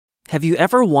Have you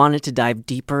ever wanted to dive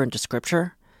deeper into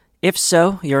Scripture? If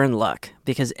so, you're in luck,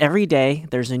 because every day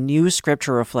there's a new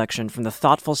Scripture reflection from the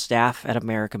thoughtful staff at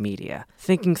America Media,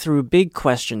 thinking through big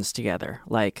questions together,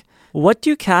 like, what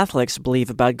do Catholics believe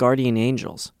about guardian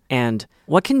angels? And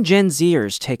what can Gen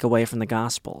Zers take away from the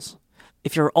Gospels?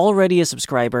 If you're already a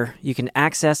subscriber, you can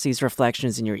access these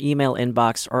reflections in your email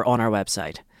inbox or on our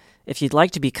website. If you'd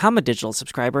like to become a digital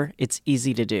subscriber, it's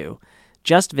easy to do.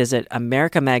 Just visit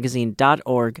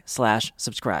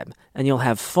americamagazine.org/subscribe, and you'll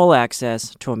have full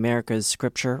access to America's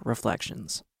Scripture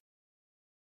reflections.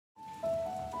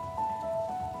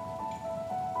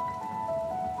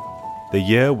 The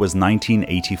year was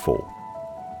 1984.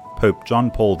 Pope John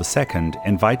Paul II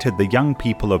invited the young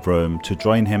people of Rome to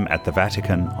join him at the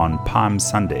Vatican on Palm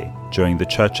Sunday during the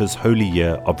Church's Holy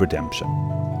Year of Redemption,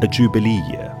 a Jubilee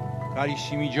year.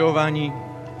 Carissimi giovani,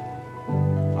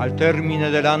 al termine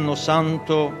dell'anno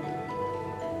santo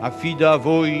affido a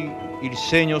voi il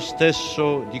segno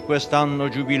stesso di quest'anno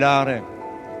giubilare,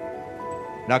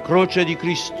 la croce di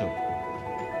Cristo.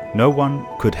 No one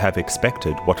could have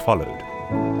expected what followed.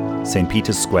 St.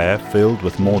 Peter's Square filled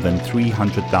with more than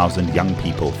 300,000 young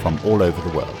people from all over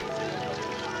the world.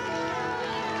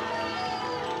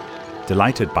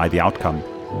 Delighted by the outcome,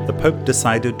 the Pope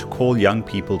decided to call young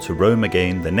people to Rome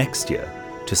again the next year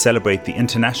to celebrate the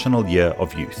International Year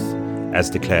of Youth, as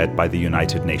declared by the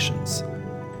United Nations.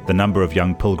 The number of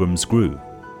young pilgrims grew.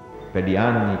 Per gli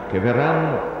anni che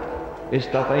verranno è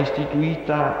stata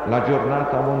istituita la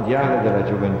Giornata Mondiale della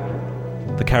Gioventù.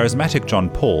 The charismatic John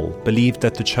Paul believed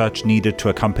that the Church needed to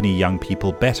accompany young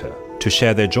people better, to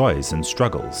share their joys and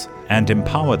struggles, and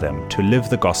empower them to live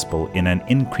the gospel in an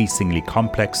increasingly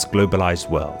complex, globalized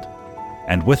world.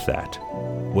 And with that,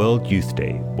 World Youth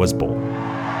Day was born.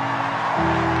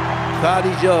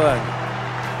 Cari giovani,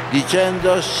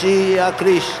 dicendo sì a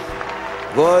Cristo,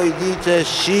 voi dite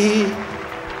sì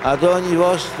ad ogni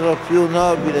vostro più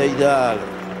nobile ideale.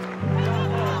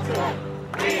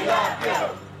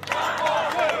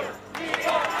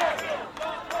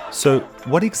 So,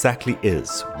 what exactly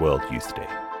is World Youth Day?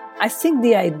 I think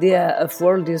the idea of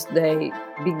World Youth Day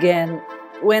began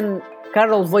when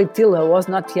Karol Wojtyla was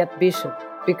not yet bishop,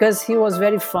 because he was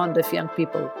very fond of young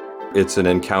people. It's an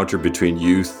encounter between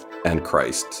youth and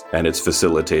Christ, and it's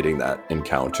facilitating that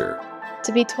encounter.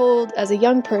 To be told as a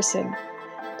young person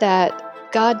that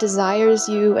God desires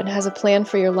you and has a plan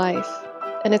for your life,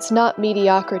 and it's not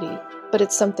mediocrity, but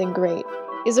it's something great,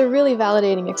 is a really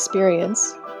validating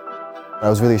experience. I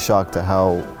was really shocked at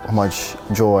how much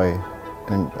joy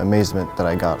and amazement that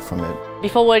I got from it.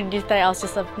 Before World Youth Day, I was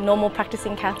just a normal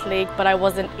practicing Catholic, but I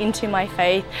wasn't into my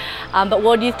faith. But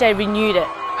World Youth Day renewed it.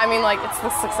 I mean, like, it's the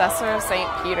successor of St.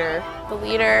 Peter. The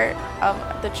leader of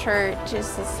the church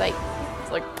is just like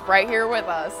right here with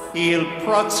us. Il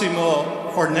próximo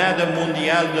Jornada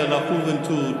Mundial de la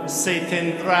Juventud se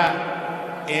tendrá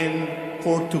en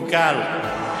Portugal.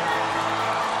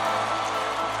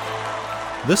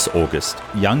 This August,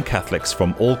 young Catholics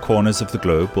from all corners of the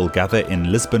globe will gather in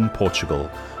Lisbon,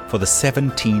 Portugal, for the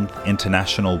 17th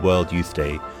International World Youth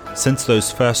Day since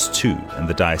those first two in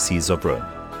the Diocese of Rome.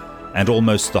 And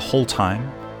almost the whole time,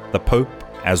 the Pope,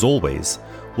 as always,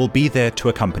 will be there to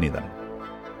accompany them.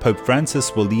 Pope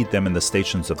Francis will lead them in the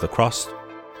Stations of the Cross,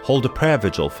 hold a prayer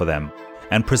vigil for them,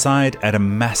 and preside at a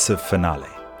massive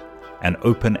finale, an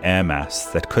open-air mass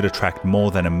that could attract more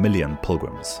than 1 million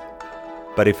pilgrims.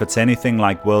 But if it's anything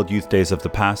like World Youth Days of the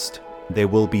past, there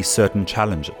will be certain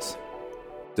challenges.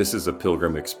 This is a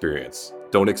pilgrim experience.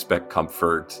 Don't expect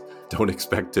comfort. Don't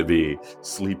expect to be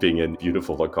sleeping in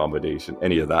beautiful accommodation,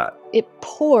 any of that. It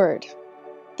poured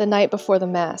the night before the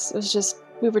Mass. It was just,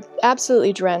 we were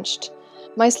absolutely drenched.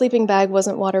 My sleeping bag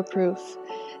wasn't waterproof,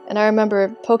 and I remember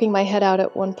poking my head out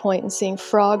at one point and seeing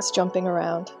frogs jumping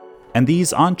around. And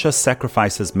these aren't just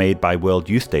sacrifices made by World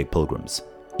Youth Day pilgrims.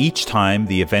 Each time,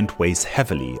 the event weighs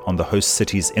heavily on the host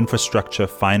city's infrastructure,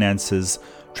 finances,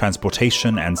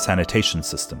 transportation, and sanitation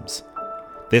systems.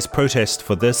 There's protest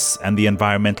for this and the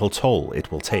environmental toll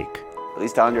it will take. At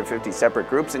least 150 separate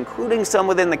groups, including some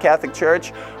within the Catholic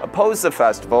Church, oppose the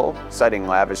festival, citing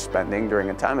lavish spending during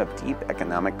a time of deep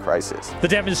economic crisis. The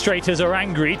demonstrators are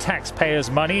angry taxpayers'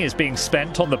 money is being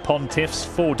spent on the pontiff's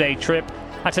 4-day trip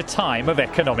at a time of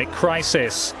economic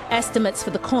crisis. Estimates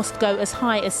for the cost go as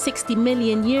high as 60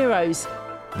 million euros.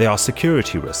 There are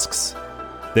security risks.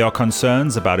 There are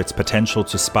concerns about its potential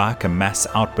to spark a mass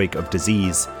outbreak of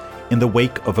disease in the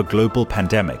wake of a global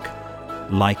pandemic,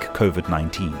 like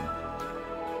COVID-19.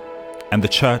 And the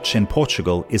Church in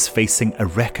Portugal is facing a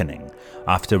reckoning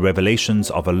after revelations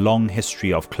of a long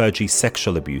history of clergy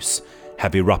sexual abuse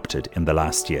have erupted in the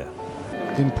last year.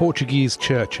 In Portuguese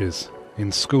churches,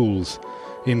 in schools,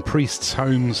 in priests'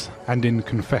 homes and in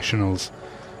confessionals.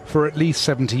 For at least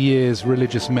 70 years,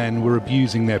 religious men were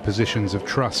abusing their positions of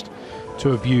trust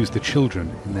to abuse the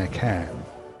children in their care.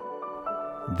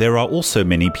 There are also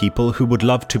many people who would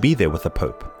love to be there with the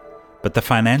Pope, but the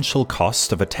financial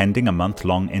cost of attending a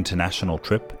month-long international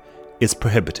trip is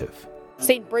prohibitive.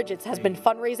 St. Bridget's has been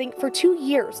fundraising for 2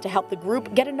 years to help the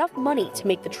group get enough money to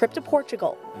make the trip to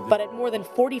Portugal. But at more than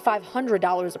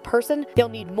 $4,500 a person, they'll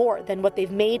need more than what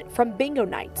they've made from bingo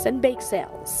nights and bake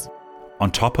sales. On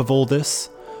top of all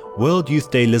this, World Youth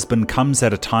Day Lisbon comes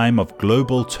at a time of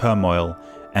global turmoil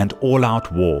and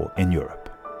all-out war in Europe.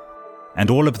 And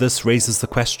all of this raises the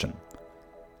question,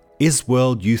 is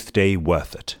World Youth Day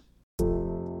worth it?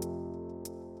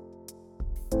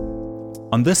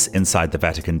 On this Inside the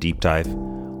Vatican deep dive,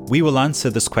 we will answer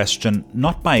this question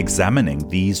not by examining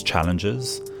these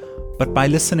challenges, but by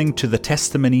listening to the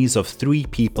testimonies of 3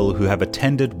 people who have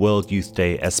attended World Youth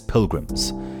Day as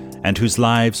pilgrims, and whose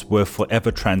lives were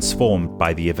forever transformed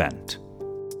by the event.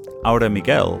 Aura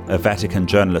Miguel, a Vatican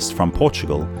journalist from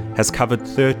Portugal, has covered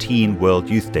 13 World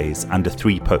Youth Days under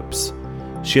 3 popes.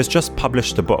 She has just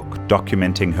published a book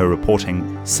documenting her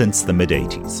reporting since the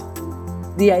mid-80s.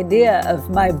 The idea of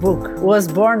my book was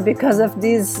born because of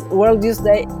this World Youth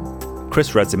Day.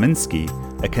 Chris Radziminski,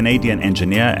 a Canadian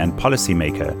engineer and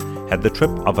policymaker, had the trip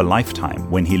of a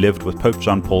lifetime when he lived with Pope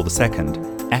John Paul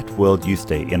II at World Youth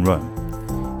Day in Rome.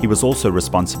 He was also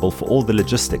responsible for all the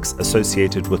logistics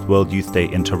associated with World Youth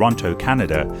Day in Toronto,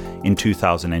 Canada in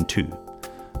 2002,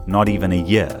 not even a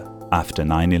year after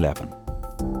 9/11.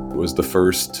 It was the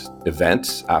first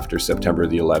event after September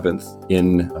the 11th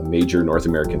in a major North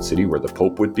American city where the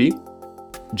Pope would be.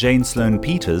 Jane Sloan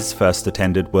Peters first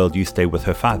attended World Youth Day with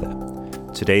her father.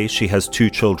 Today, she has 2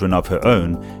 children of her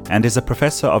own and is a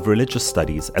professor of religious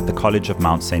studies at the College of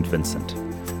Mount St. Vincent.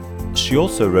 She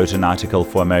also wrote an article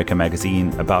for America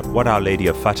Magazine about what Our Lady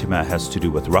of Fatima has to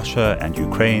do with Russia and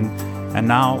Ukraine, and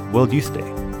now World Youth Day.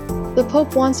 The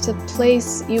Pope wants to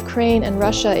place Ukraine and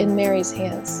Russia in Mary's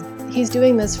hands. He's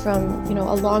doing this from,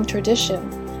 a long tradition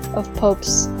of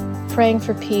popes praying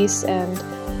for peace and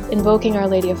invoking Our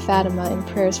Lady of Fatima in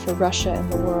prayers for Russia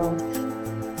and the world.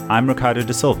 I'm Ricardo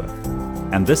da Silva,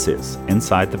 and this is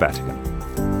Inside the Vatican.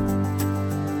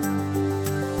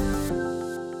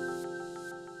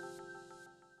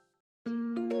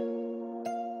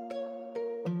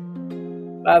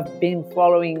 I've been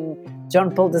following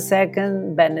John Paul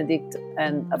II, Benedict,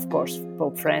 and of course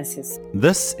Pope Francis.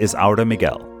 This is Aura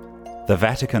Miguel, the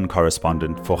Vatican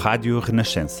correspondent for Radio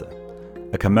Renascença,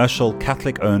 a commercial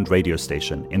Catholic-owned radio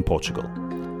station in Portugal.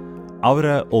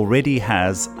 Aura already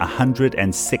has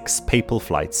 106 papal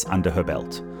flights under her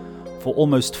belt. For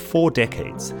almost 4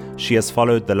 decades, she has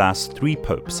followed the last 3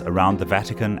 popes around the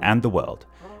Vatican and the world,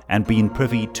 and been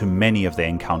privy to many of their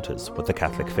encounters with the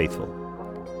Catholic faithful.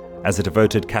 As a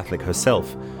devoted Catholic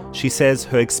herself, she says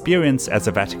her experience as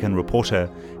a Vatican reporter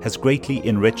has greatly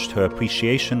enriched her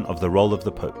appreciation of the role of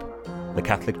the Pope, the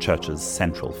Catholic Church's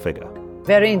central figure.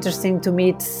 Very interesting to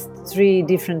meet 3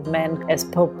 different men as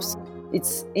popes.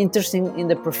 It's interesting in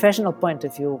the professional point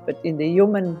of view, but in the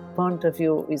human point of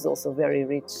view is also very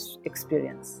rich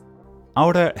experience.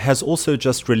 Aura has also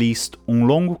just released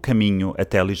Longo Caminho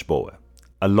até Lisboa,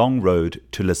 a long road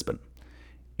to Lisbon.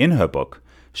 In her book,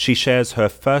 she shares her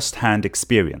first-hand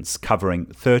experience covering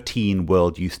 13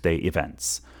 World Youth Day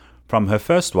events, from her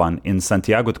first one in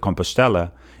Santiago de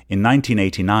Compostela in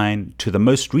 1989 to the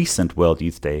most recent World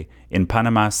Youth Day in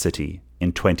Panama City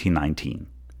in 2019.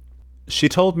 She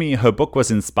told me her book was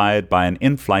inspired by an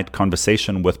in-flight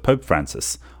conversation with Pope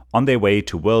Francis on their way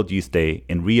to World Youth Day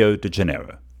in Rio de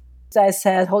Janeiro. I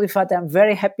said, Holy Father, I'm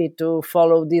very happy to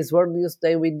follow this World Youth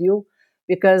Day with you,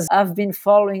 because I've been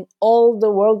following all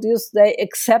the World Youth Day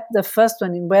except the first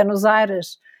one in Buenos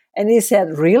Aires. And he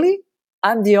said, really?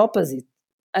 I'm the opposite.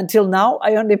 Until now,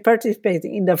 I only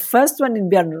participated in the first one in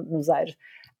Buenos Aires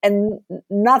and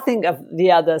nothing of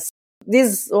the others.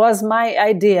 This was my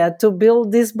idea to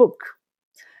build this book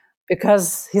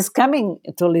because he's coming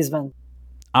to Lisbon.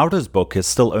 Aura's book is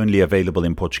still only available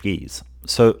in Portuguese,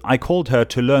 so I called her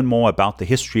to learn more about the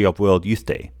history of World Youth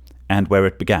Day and where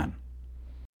it began.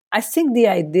 I think the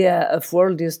idea of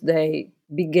World Youth Day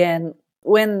began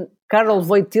when Karol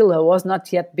Wojtyla was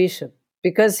not yet bishop,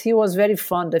 because he was very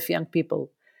fond of young people.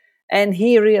 And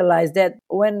he realized that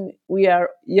when we are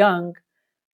young,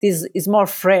 this is more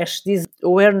fresh, this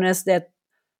awareness that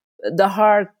the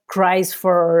heart cries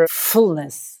for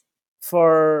fullness,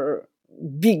 for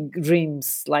big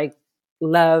dreams like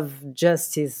love,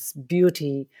 justice,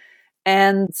 beauty.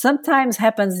 And sometimes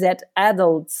happens that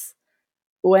adults,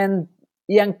 when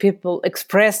young people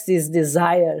express these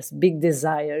desires, big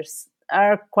desires,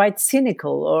 are quite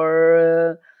cynical,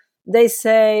 or they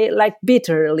say, like,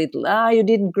 bitter a little. You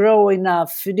didn't grow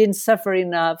enough, you didn't suffer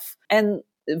enough. And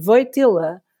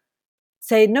Wojtyla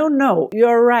say, no,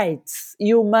 you're right.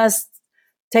 You must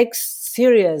take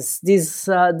serious these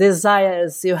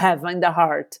desires you have in the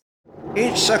heart.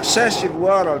 Each successive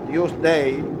World Youth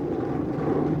Day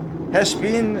has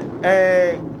been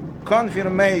a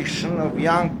confirmation of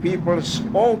young people's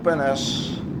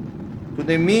openness to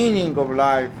the meaning of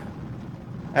life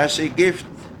as a gift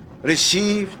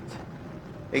received,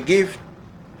 a gift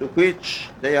to which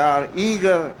they are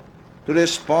eager to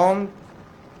respond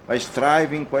by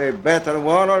striving for a better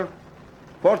world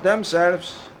for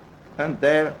themselves and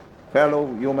their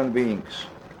fellow human beings.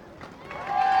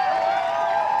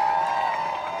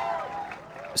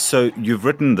 So you've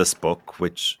written this book,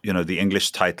 which, the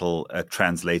English title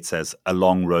translates as A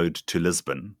Long Road to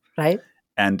Lisbon. Right.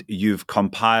 And you've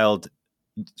compiled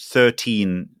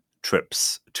 13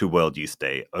 trips to World Youth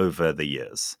Day over the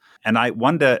years. And I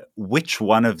wonder which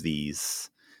one of these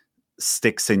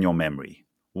sticks in your memory.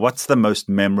 What's the most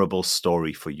memorable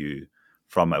story for you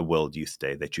from a World Youth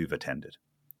Day that you've attended?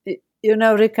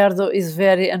 Ricardo, is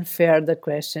very unfair, the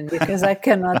question, because I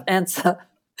cannot answer.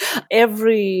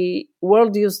 Every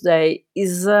World Youth Day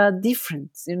is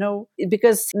different,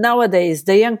 because nowadays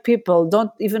the young people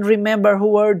don't even remember who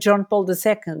were John Paul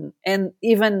II. And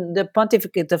even the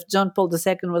pontificate of John Paul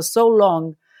II was so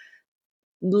long.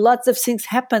 Lots of things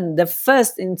happened. The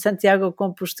first in Santiago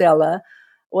Compostela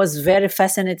was very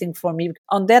fascinating for me.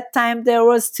 On that time, there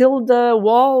was still the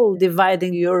wall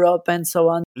dividing Europe and so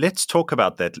on. Let's talk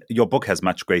about that. Your book has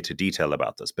much greater detail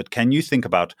about this, but can you think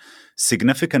about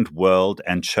significant world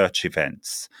and church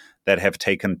events that have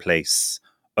taken place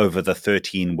over the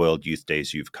 13 World Youth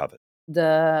Days you've covered?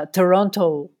 The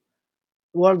Toronto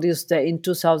World Youth Day in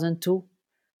 2002,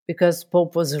 because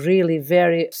Pope was really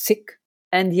very sick.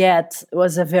 And yet, it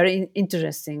was a very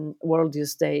interesting World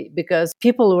Youth Day because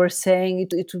people were saying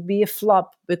it would be a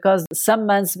flop because some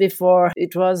months before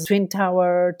it was Twin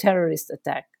Tower terrorist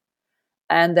attack.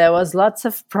 And there was lots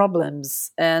of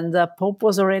problems. And the Pope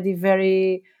was already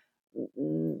very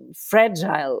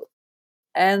fragile.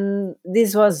 And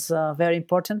this was a very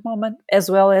important moment, as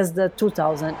well as the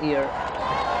 2000 year.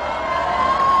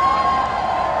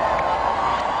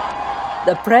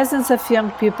 The presence of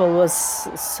young people was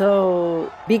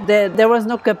so big that there was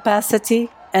no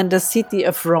capacity in the city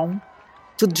of Rome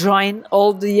to join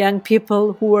all the young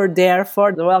people who were there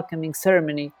for the welcoming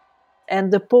ceremony.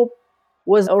 And the Pope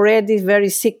was already very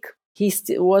sick. He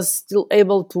was still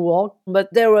able to walk, but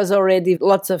there was already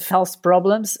lots of health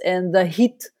problems. And the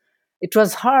heat, it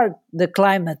was hard, the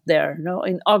climate there.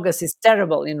 In August, it's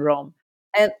terrible in Rome.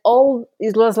 And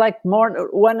it was like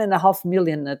more 1.5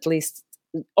 million at least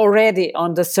already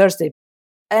on the Thursday.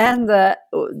 And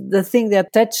the thing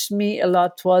that touched me a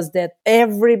lot was that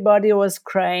everybody was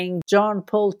crying. John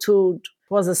Paul II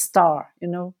was a star,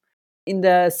 in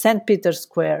the St. Peter's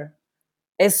Square.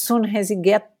 As soon as he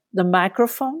got the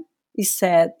microphone, he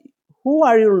said, "Who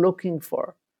are you looking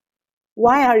for?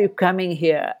 Why are you coming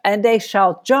here?" And they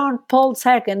shout, "John Paul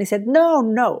II." He said,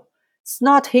 No, it's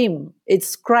not him.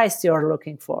 It's Christ you're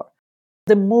looking for.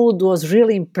 The mood was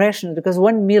really impressionant because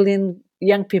 1 million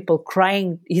young people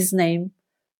crying his name,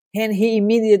 and he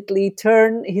immediately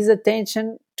turned his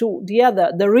attention to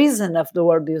the reason of the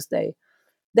World Youth Day.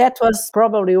 That was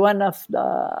probably one of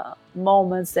the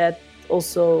moments that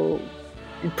also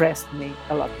impressed me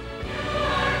a lot.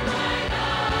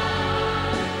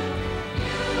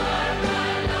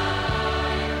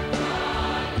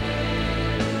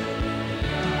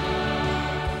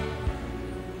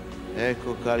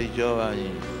 Ecco, cari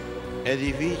giovani, è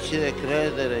difficile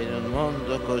credere in un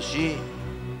mondo così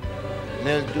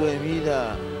nel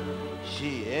 2000.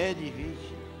 Sì, è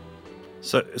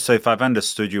difficile. So if I've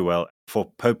understood you well, for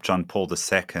Pope John Paul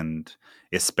II,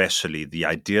 especially, the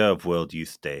idea of World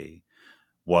Youth Day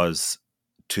was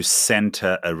to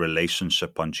center a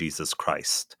relationship on Jesus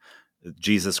Christ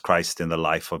in the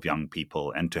life of young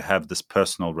people, and to have this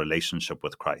personal relationship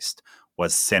with Christ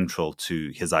was central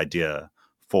to his idea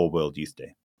for World Youth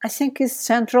Day. I think it's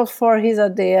central for his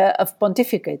idea of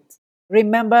pontificate.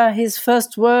 Remember his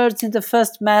first words in the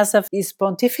first Mass of his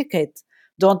pontificate: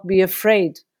 "Don't be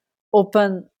afraid,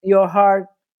 open your heart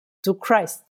to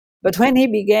Christ." But when he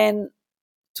began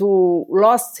to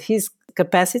lost his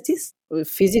capacities,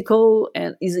 physical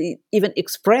and even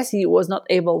express, he was not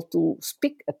able to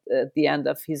speak at the end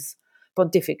of his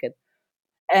pontificate.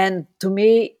 And to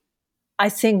me, I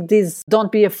think this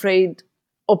 "don't be afraid,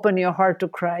 open your heart to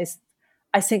Christ,"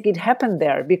 I think it happened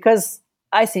there because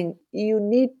I think you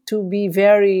need to be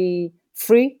very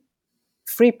free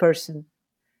person,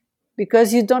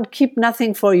 because you don't keep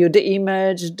nothing for you. The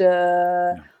image,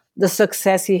 the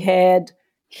success he had.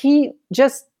 He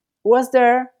just was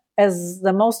there as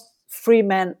the most free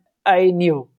man I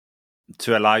knew.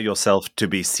 To allow yourself to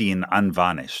be seen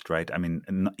unvarnished, right? I mean,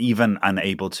 even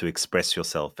unable to express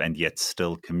yourself and yet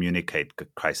still communicate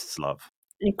Christ's love.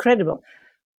 Incredible.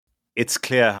 It's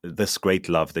clear this great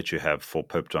love that you have for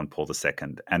Pope John Paul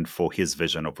II and for his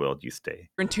vision of World Youth Day.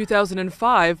 In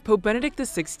 2005, Pope Benedict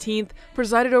XVI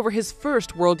presided over his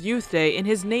first World Youth Day in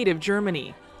his native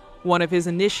Germany. One of his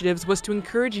initiatives was to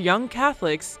encourage young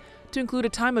Catholics to include a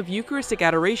time of Eucharistic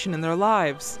adoration in their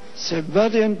lives. The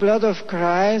body and blood of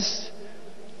Christ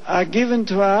are given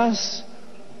to us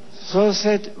so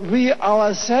that we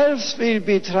ourselves will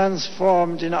be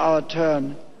transformed in our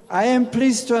turn. I am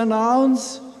pleased to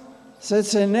announce that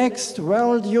the next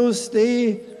World Youth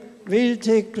Day will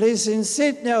take place in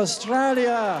Sydney,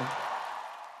 Australia.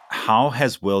 How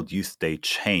has World Youth Day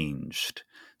changed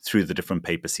through the different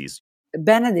papacies?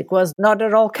 Benedict was not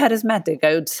at all charismatic,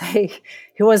 I would say.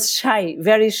 He was shy,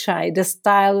 very shy. The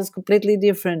style is completely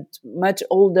different, much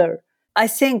older. I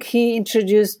think he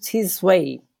introduced his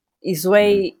way. His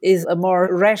way is a more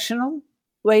rational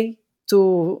way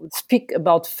to speak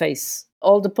about faith.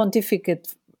 All the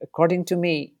pontificate, according to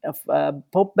me, of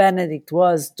Pope Benedict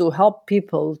was to help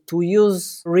people to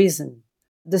use reason.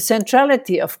 The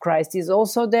centrality of Christ is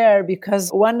also there because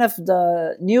one of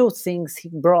the new things he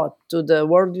brought to the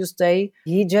World Youth Day,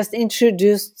 he just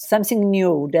introduced something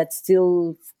new that's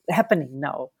still happening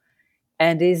now,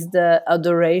 and is the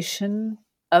adoration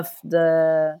of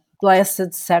the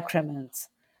Blessed Sacrament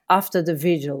after the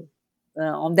vigil.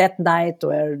 On that night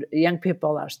where young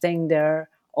people are staying there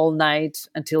all night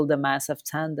until the Mass of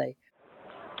Sunday.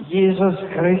 Jesus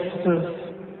Christus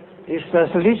ist das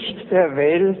Licht der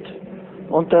Welt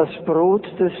und das Brot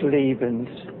des Lebens.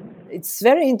 It's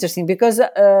very interesting because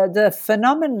the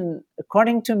phenomenon,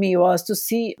 according to me, was to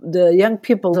see the young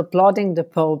people applauding the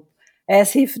Pope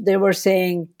as if they were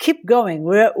saying, keep going,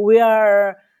 we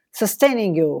are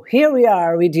sustaining you, here we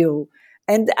are with you.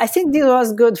 And I think this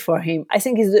was good for him. I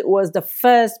think it was the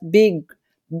first big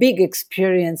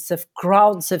experience of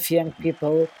crowds of young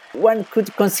people. One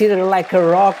could consider like a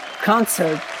rock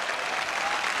concert.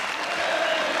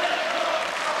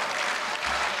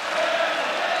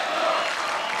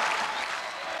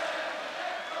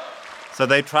 So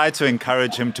they tried to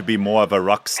encourage him to be more of a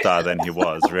rock star than he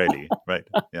was, really, right?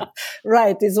 Yeah.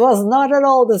 Right. It was not at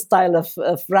all the style of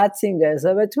Ratzinger,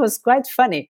 so it was quite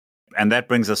funny. And that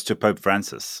brings us to Pope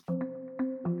Francis.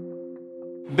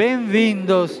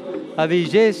 Bem-vindos à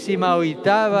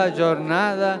 28ª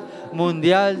Jornada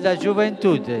Mundial da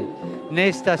Juventude,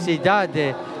 nesta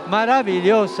cidade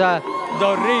maravillosa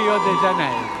do Rio de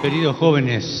Janeiro. Queridos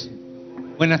jóvenes,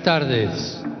 buenas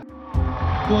tardes.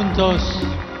 Juntos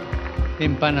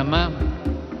en Panamá,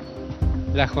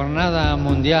 la Jornada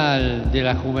Mundial de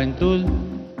la Juventud.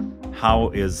 How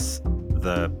is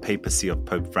the papacy of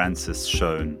Pope Francis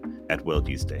shown at World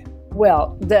Youth Day?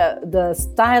 Well, the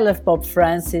style of Pope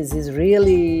Francis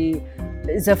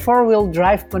is a four-wheel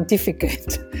drive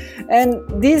pontificate. And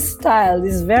this style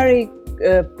is very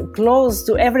close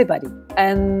to everybody.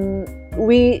 And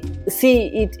we see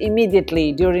it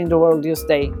immediately during the World Youth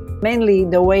Day. Mainly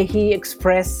the way he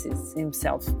expresses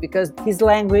himself, because his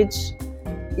language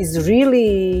is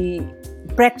really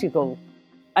practical.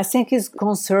 I think his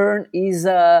concern is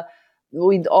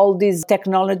with all this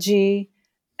technology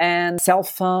and cell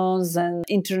phones and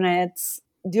internets.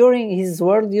 During his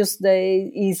World Youth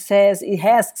Day, he says,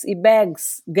 he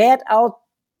begs, get out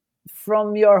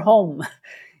from your home,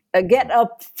 get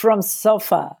up from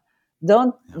sofa.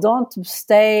 Don't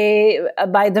stay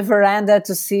by the veranda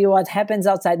to see what happens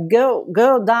outside.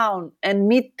 Go down and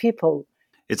meet people.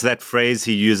 It's that phrase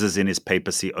he uses in his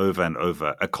papacy over and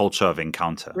over, a culture of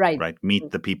encounter. Right.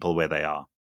 Meet the people where they are.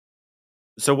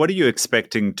 So what are you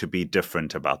expecting to be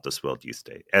different about this World Youth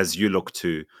Day? As you look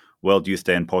to World Youth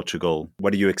Day in Portugal,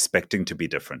 what are you expecting to be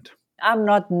different? I'm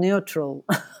not neutral.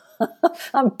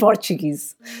 I'm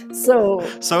Portuguese. So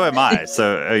am I.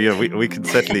 So we can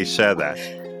certainly share that.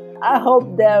 I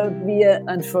hope there will be an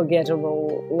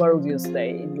unforgettable World Youth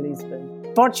Day in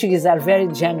Lisbon. Portuguese are very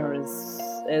generous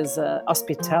as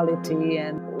hospitality,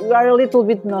 and we are a little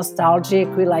bit nostalgic.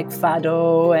 We like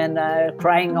fado and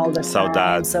crying all the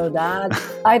time. Saudade.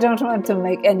 I don't want to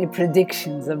make any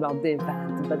predictions about the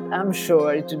event, but I'm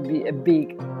sure it will be a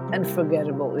big,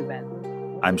 unforgettable event.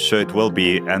 I'm sure it will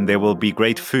be, and there will be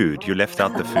great food. You left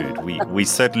out the food. We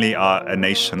certainly are a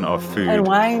nation of food. And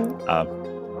wine.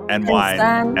 And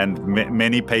wine and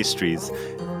many pastries.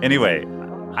 Anyway,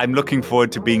 I'm looking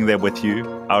forward to being there with you.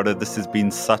 Aura, this has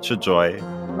been such a joy.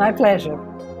 My pleasure.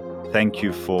 Thank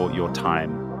you for your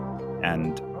time.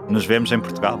 And nos vemos em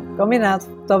Portugal. Combinado.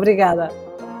 Muito obrigada.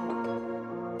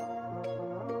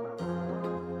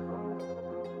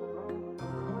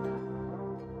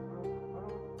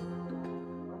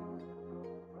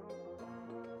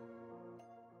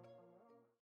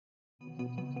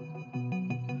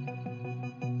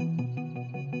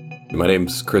 My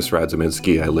name's Chris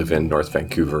Radzyminski. I live in North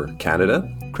Vancouver, Canada.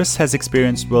 Chris has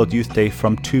experienced World Youth Day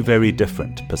from two very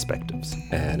different perspectives.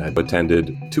 And I've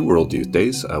attended 2 World Youth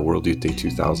Days, World Youth Day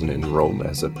 2000 in Rome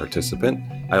as a participant.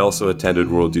 I also attended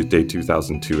World Youth Day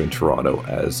 2002 in Toronto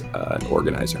as an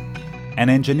organizer. An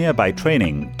engineer by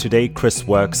training, today Chris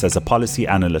works as a policy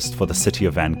analyst for the city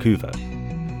of Vancouver.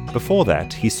 Before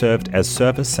that, he served as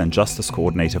Service and Justice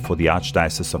Coordinator for the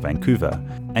Archdiocese of Vancouver.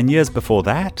 And years before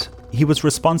that, he was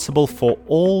responsible for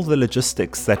all the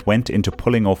logistics that went into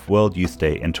pulling off World Youth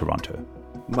Day in Toronto.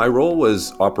 My role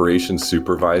was operations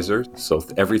supervisor, so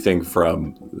everything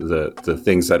from the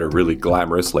things that are really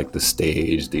glamorous, like the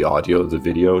stage, the audio, the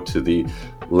video, to the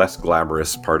less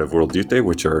glamorous part of World Youth Day,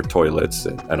 which are toilets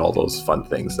and all those fun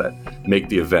things that make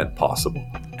the event possible.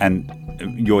 And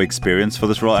your experience for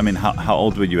this role? I mean, how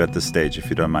old were you at this stage, if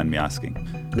you don't mind me asking?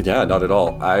 Yeah, not at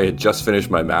all. I had just finished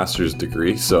my master's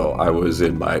degree, so I was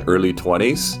in my early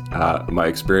 20s. My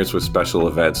experience with special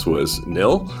events was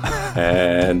nil,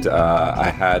 and I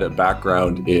had a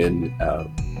background in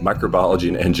microbiology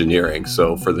and engineering.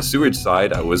 So for the sewage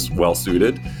side, I was well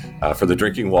suited. For the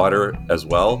drinking water as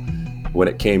well. When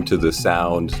it came to the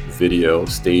sound, video,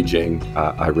 staging,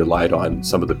 I relied on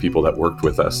some of the people that worked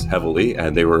with us heavily,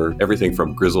 and they were everything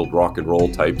from grizzled rock and roll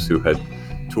types who had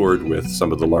toured with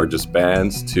some of the largest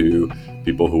bands to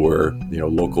people who were,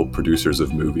 local producers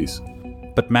of movies.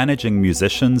 But managing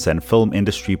musicians and film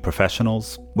industry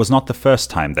professionals was not the first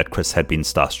time that Chris had been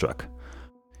starstruck.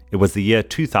 It was the year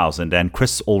 2000, and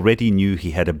Chris already knew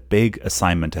he had a big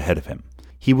assignment ahead of him.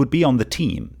 He would be on the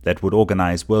team that would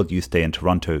organize World Youth Day in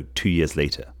Toronto 2 years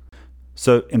later.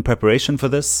 So in preparation for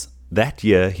this, that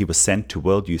year he was sent to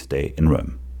World Youth Day in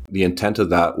Rome. The intent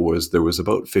of that was there was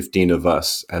about 15 of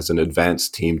us as an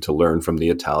advanced team to learn from the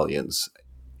Italians.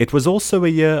 It was also a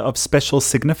year of special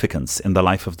significance in the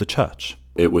life of the church.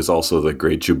 It was also the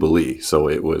Great Jubilee, so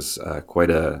it was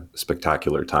quite a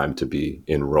spectacular time to be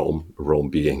in Rome. Rome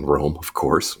being Rome, of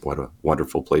course. What a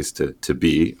wonderful place to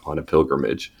be on a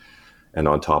pilgrimage. And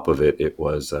on top of it, it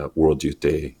was World Youth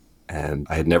Day. And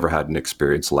I had never had an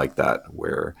experience like that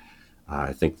where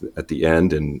I think at the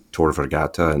end in Tor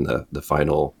Vergata and the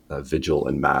final vigil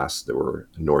and mass, there were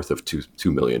north of 2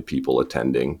 million people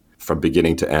attending. From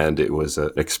beginning to end, it was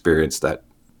an experience that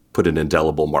put an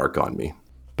indelible mark on me.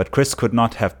 But Chris could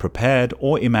not have prepared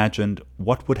or imagined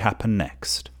what would happen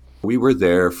next. We were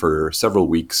there for several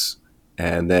weeks,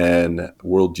 and then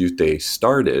World Youth Day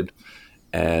started.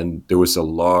 And there was a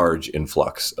large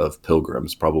influx of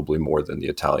pilgrims, probably more than the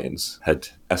Italians had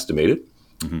estimated.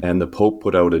 Mm-hmm. And the Pope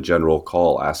put out a general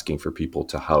call asking for people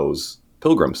to house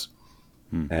pilgrims.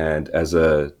 And as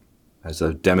a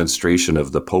demonstration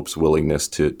of the Pope's willingness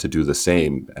to do the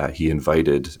same, he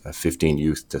invited 15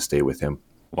 youth to stay with him.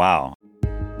 Wow.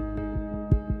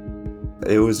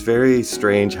 It was very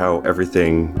strange how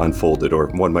everything unfolded, or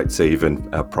one might say even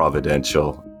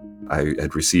providential. I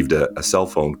had received a cell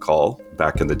phone call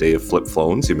back in the day of flip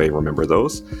phones. You may remember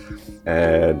those.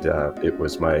 And it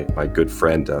was my good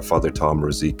friend, Father Tom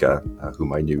Rosica,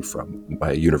 whom I knew from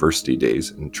my university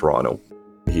days in Toronto.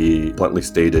 He bluntly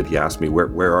stated, he asked me,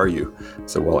 where are you? I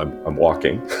said, well, I'm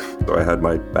walking. So I had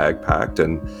my bag packed,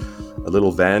 and a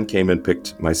little van came and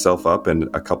picked myself up and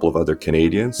a couple of other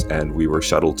Canadians, and we were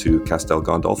shuttled to Castel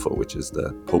Gandolfo, which is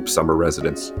the Pope's summer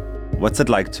residence. What's it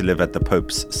like to live at the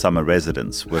Pope's summer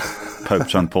residence with Pope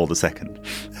John Paul II?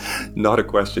 Not a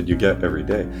question you get every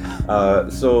day.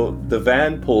 So the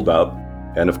van pulled up,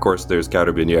 and of course there's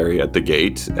Carabinieri at the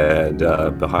gate and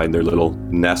behind their little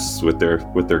nests with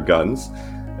their guns.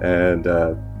 And,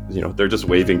 they're just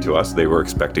waving to us. They were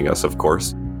expecting us, of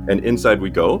course. And inside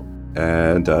we go.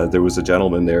 And there was a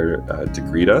gentleman there to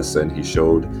greet us, and he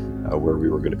showed where we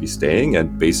were going to be staying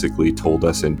and basically told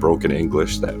us in broken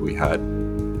English that we had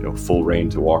full reign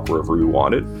to walk wherever we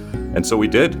wanted. And so we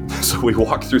did. So we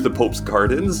walked through the Pope's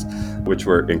gardens, which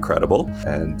were incredible,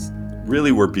 and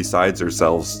really were besides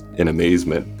ourselves in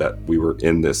amazement that we were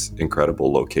in this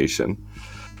incredible location.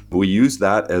 We used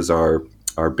that as our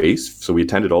base. So we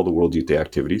attended all the World Youth Day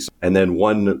activities. And then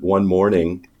one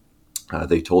morning,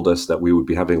 they told us that we would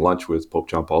be having lunch with Pope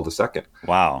John Paul II.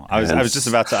 Wow. I was just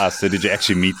about to ask, so did you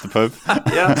actually meet the Pope?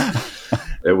 Yeah.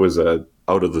 It was a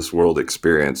out of this world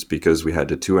experience because we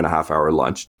had a 2.5-hour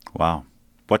lunch. Wow.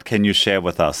 What can you share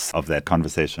with us of that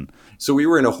conversation? So we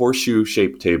were in a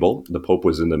horseshoe-shaped table. The Pope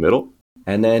was in the middle.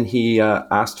 And then he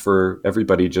asked for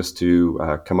everybody just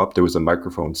to come up. There was a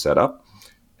microphone set up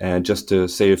and just to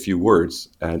say a few words.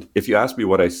 And if you ask me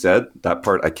what I said, that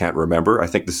part I can't remember. I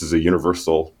think this is a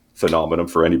universal phenomenon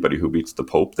for anybody who meets the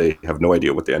Pope. They have no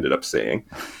idea what they ended up saying.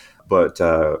 But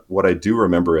what I do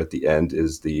remember at the end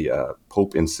is the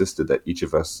Pope insisted that each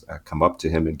of us come up to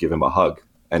him and give him a hug.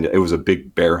 And it was a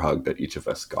big bear hug that each of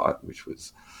us got, which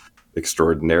was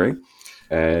extraordinary.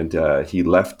 And he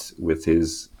left with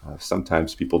his,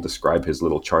 sometimes people describe his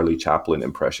little Charlie Chaplin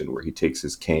impression where he takes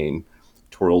his cane,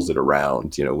 twirls it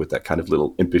around, with that kind of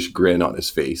little impish grin on his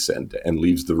face and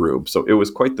leaves the room. So it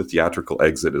was quite the theatrical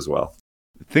exit as well.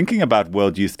 Thinking about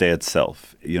World Youth Day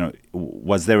itself,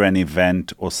 was there an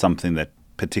event or something that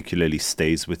particularly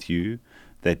stays with you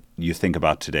that you think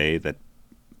about today that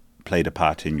played a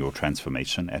part in your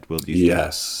transformation at World Youth Day?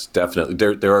 Yes, definitely.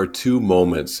 There are two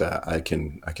moments I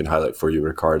can highlight for you,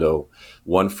 Ricardo.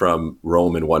 One from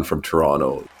Rome and one from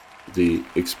Toronto. The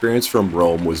experience from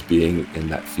Rome was being in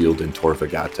that field in Tor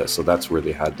Vergata. So that's where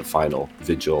they had the final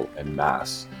vigil and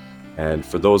mass. And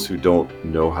for those who don't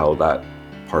know how that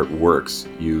part works,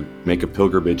 you make a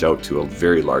pilgrimage out to a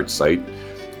very large site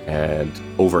and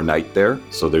overnight there.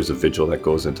 So there's a vigil that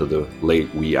goes into the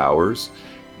late wee hours.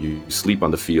 You sleep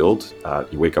on the field,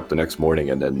 you wake up the next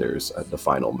morning, and then there's the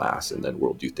final mass, and then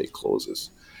World Youth Day closes.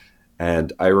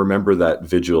 And I remember that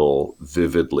vigil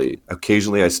vividly.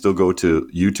 Occasionally, I still go to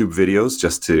YouTube videos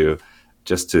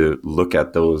just to look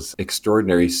at those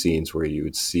extraordinary scenes where you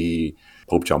would see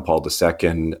Pope John Paul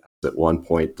II. At one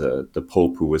point, the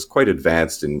Pope, who was quite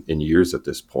advanced in years at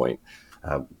this point,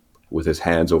 with his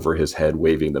hands over his head,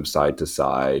 waving them side to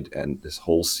side, and this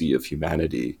whole sea of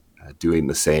humanity doing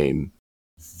the same.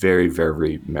 Very,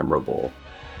 very memorable.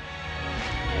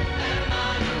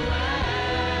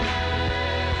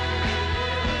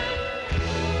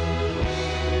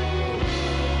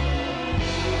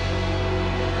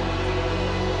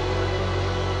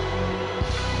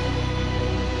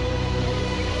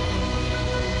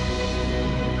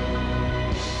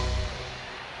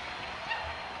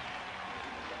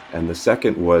 And the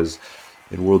second was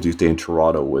in World Youth Day in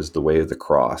Toronto was the Way of the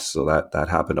Cross. So that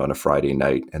happened on a Friday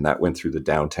night, and that went through the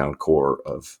downtown core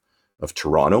of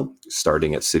Toronto,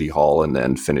 starting at City Hall and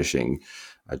then finishing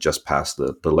just past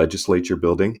the legislature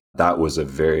building. That was a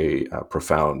very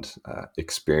profound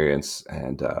experience.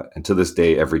 And to this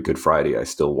day, every Good Friday, I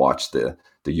still watch the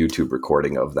YouTube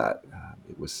recording of that.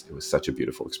 It was such a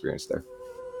beautiful experience there.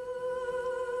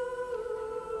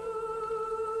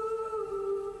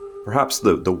 Perhaps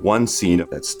the one scene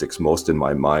that sticks most in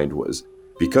my mind was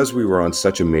because we were on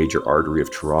such a major artery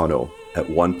of Toronto, at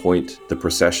one point the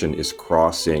procession is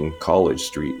crossing College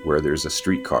Street where there's a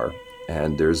streetcar,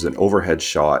 and there's an overhead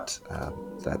shot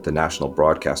that the national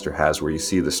broadcaster has where you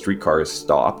see the streetcar is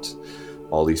stopped,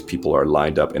 all these people are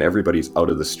lined up, and everybody's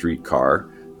out of the streetcar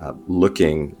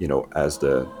looking, as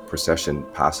the procession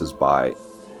passes by.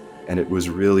 And it was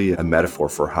really a metaphor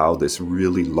for how this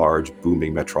really large,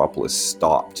 booming metropolis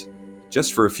stopped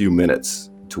just for a few minutes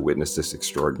to witness this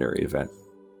extraordinary event.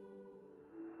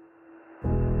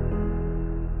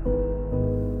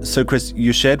 So, Chris,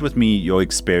 you shared with me your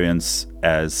experience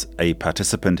as a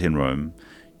participant in Rome.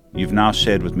 You've now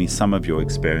shared with me some of your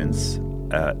experience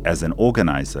as an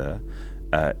organizer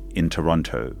in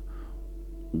Toronto.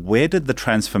 Where did the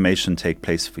transformation take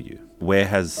place for you? Where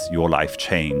has your life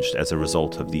changed as a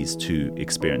result of these two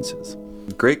experiences?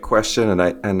 Great question,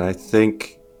 and I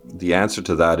think the answer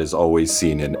to that is always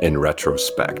seen in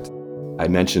retrospect. I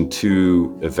mentioned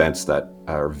two events that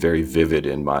are very vivid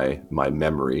in my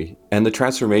memory, and the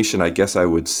transformation, I guess I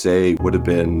would say, would have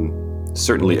been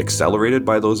certainly accelerated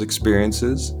by those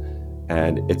experiences,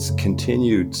 and it's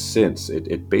continued since.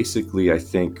 It basically, I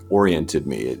think, oriented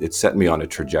me. It set me on a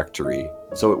trajectory.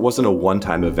 So it wasn't a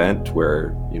one-time event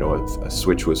where, a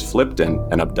switch was flipped and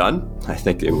I'm done. I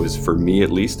think it was, for me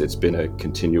at least, it's been a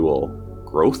continual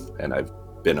growth, and I've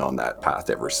been on that path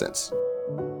ever since.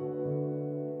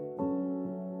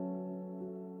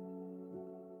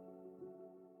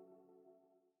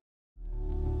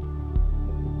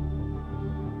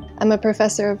 I'm a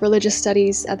professor of religious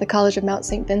studies at the College of Mount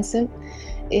St. Vincent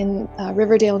in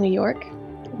Riverdale, New York,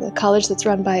 the college that's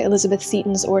run by Elizabeth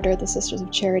Seton's order, the Sisters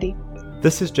of Charity.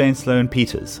 This is Jane Sloan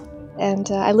Peters. And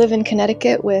I live in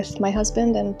Connecticut with my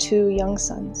husband and 2 young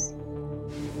sons.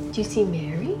 Do you see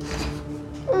Mary?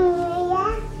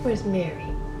 Yeah. Where's Mary?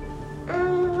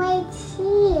 Right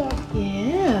here.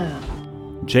 Yeah.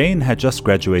 Jane had just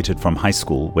graduated from high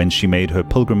school when she made her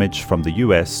pilgrimage from the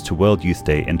US to World Youth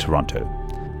Day in Toronto.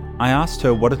 I asked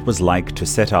her what it was like to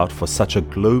set out for such a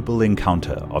global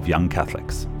encounter of young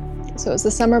Catholics. So it was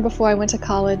the summer before I went to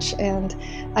college, and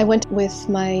I went with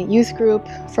my youth group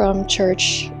from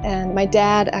church, and my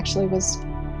dad actually was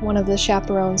one of the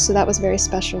chaperones, so that was very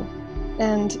special.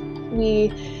 And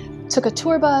we took a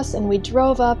tour bus and we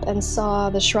drove up and saw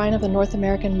the Shrine of the North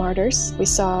American Martyrs. We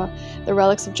saw the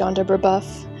relics of John de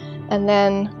Brebeuf, and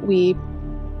then we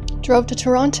drove to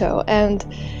Toronto, and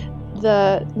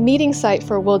the meeting site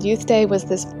for World Youth Day was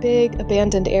this big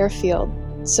abandoned airfield.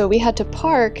 So we had to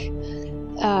park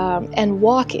and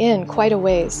walk in quite a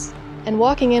ways. And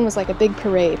walking in was like a big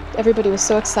parade. Everybody was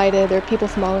so excited. There were people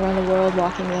from all around the world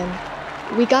walking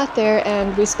in. We got there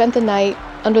and we spent the night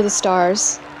under the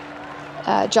stars.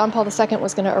 John Paul II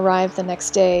was going to arrive the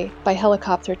next day by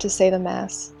helicopter to say the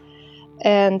Mass.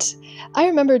 And I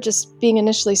remember just being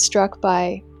initially struck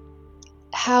by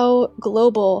how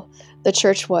global the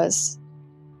church was.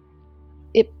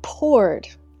 It poured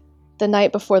the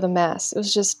night before the Mass. It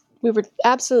was just, we were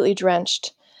absolutely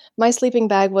drenched. My sleeping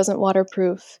bag wasn't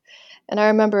waterproof. And I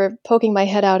remember poking my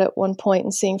head out at one point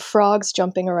and seeing frogs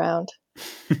jumping around.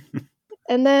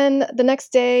 And then the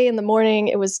next day in the morning,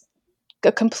 it was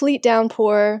a complete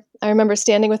downpour. I remember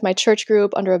standing with my church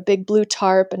group under a big blue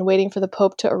tarp and waiting for the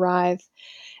Pope to arrive.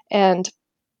 And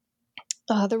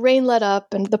the rain let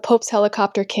up and the Pope's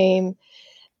helicopter came.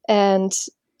 And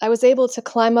I was able to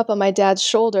climb up on my dad's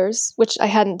shoulders, which I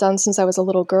hadn't done since I was a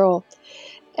little girl,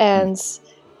 and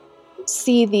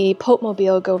see the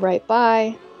Pope-mobile go right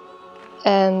by.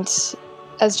 And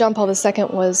as John Paul II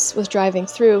was driving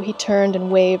through, he turned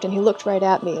and waved and he looked right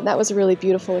at me. And that was a really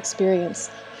beautiful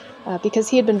experience because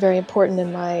he had been very important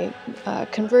in my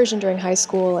conversion during high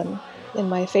school and in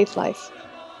my faith life.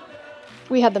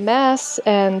 We had the Mass,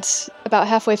 and about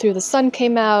halfway through the sun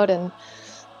came out, and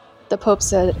the Pope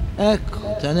said,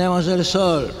 "Ecco, tenemos el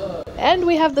sol." And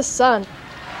we have the sun.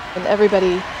 And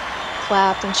everybody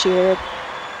clapped and cheered.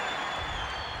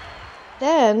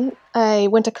 Then I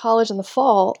went to college in the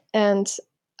fall, and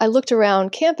I looked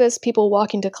around campus, people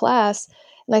walking to class,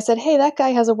 and I said, hey, that guy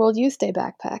has a World Youth Day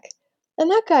backpack. And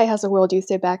that guy has a World Youth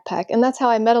Day backpack. And that's how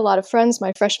I met a lot of friends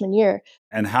my freshman year.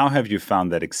 And how have you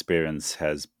found that experience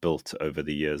has built over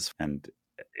the years and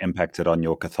impacted on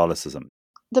your Catholicism?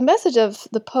 The message of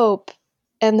the Pope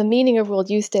and the meaning of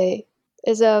World Youth Day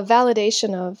is a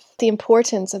validation of the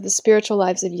importance of the spiritual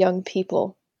lives of young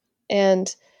people.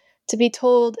 And to be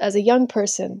told as a young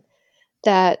person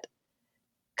that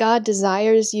God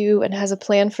desires you and has a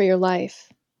plan for your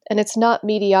life, and it's not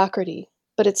mediocrity,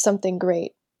 but it's something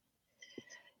great,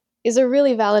 is a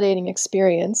really validating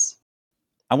experience.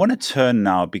 I want to turn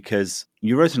now because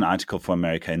you wrote an article for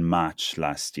America in March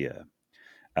last year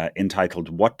entitled,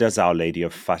 What Does Our Lady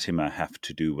of Fatima Have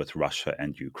to Do with Russia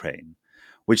and Ukraine?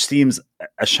 Which seems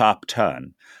a sharp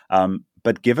turn.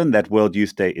 But given that World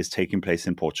Youth Day is taking place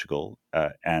in Portugal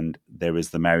and there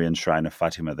is the Marian Shrine of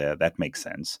Fatima there, that makes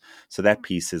sense. So that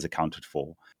piece is accounted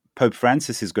for. Pope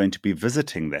Francis is going to be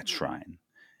visiting that shrine.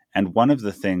 And one of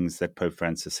the things that Pope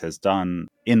Francis has done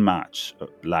in March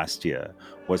last year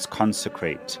was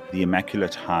consecrate the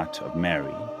Immaculate Heart of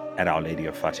Mary at Our Lady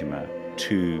of Fatima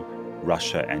to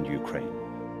Russia and Ukraine.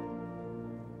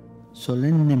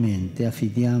 Solennemente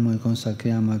affidiamo e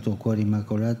consacriamo al tuo cuore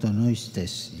immacolato noi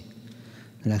stessi,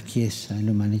 la Chiesa e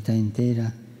l'umanità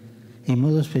intera, in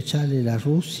modo speciale la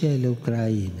Russia e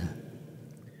l'Ucraina.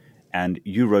 And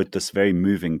you wrote this very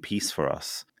moving piece for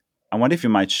us. I wonder if you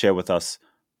might share with us,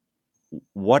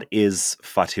 what is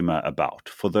Fatima about,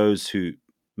 for those who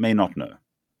may not know?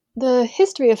 The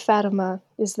history of Fatima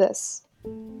is this.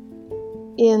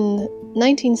 In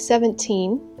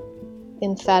 1917,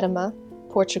 in Fatima,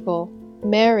 Portugal,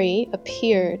 Mary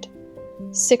appeared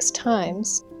 6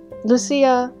 times.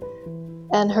 Lucia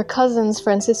and her cousins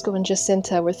Francisco and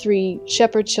Jacinta were 3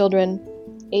 shepherd children,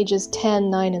 ages 10,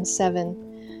 9, and 7.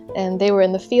 And they were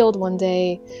in the field one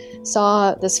day,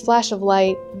 saw this flash of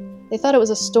light. They thought it was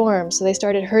a storm, so they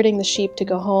started herding the sheep to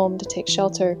go home to take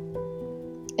shelter.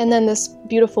 And then this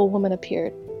beautiful woman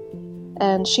appeared.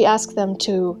 And she asked them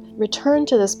to return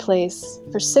to this place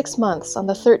for 6 months on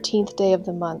the 13th day of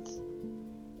the month,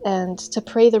 and to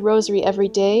pray the rosary every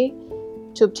day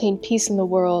to obtain peace in the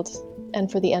world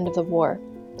and for the end of the war.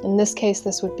 In this case,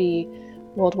 this would be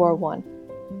World War I.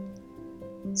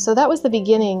 So that was the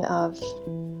beginning of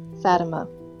Fatima.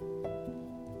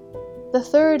 The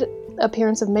third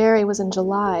appearance of Mary was in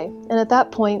July, and at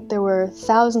that point there were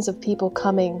thousands of people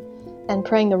coming and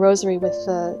praying the rosary with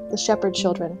the shepherd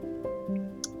children.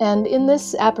 And in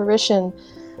this apparition,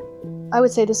 I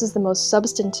would say this is the most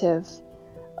substantive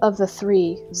of the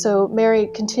three. So Mary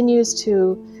continues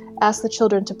to ask the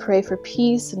children to pray for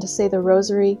peace and to say the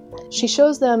rosary. She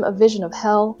shows them a vision of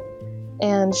hell,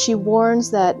 and she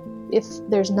warns that if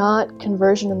there's not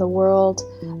conversion in the world,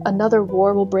 another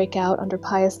war will break out under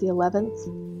Pius XI.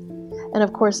 And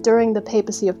of course, during the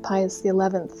papacy of Pius XI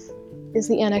is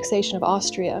the annexation of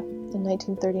Austria in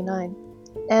 1939.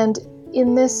 And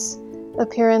in this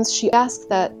appearance, she asked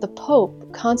that the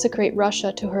Pope consecrate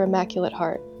Russia to her Immaculate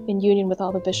Heart in union with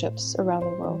all the bishops around the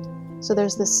world. So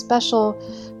there's this special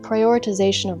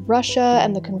prioritization of Russia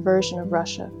and the conversion of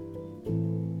Russia.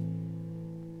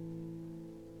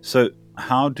 So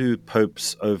how do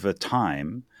popes over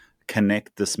time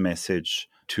connect this message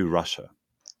to Russia?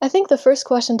 I think the first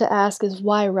question to ask is,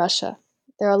 why Russia?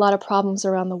 There are a lot of problems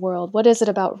around the world. What is it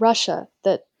about Russia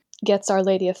that gets Our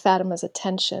Lady of Fatima's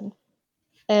attention?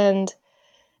 And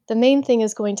the main thing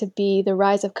is going to be the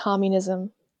rise of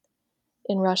communism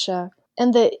in Russia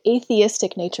and the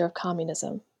atheistic nature of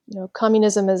communism.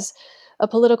 Communism is a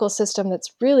political system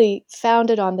that's really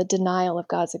founded on the denial of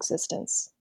God's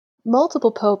existence.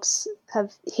 Multiple popes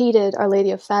have heeded Our Lady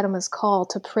of Fatima's call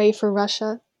to pray for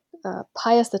Russia.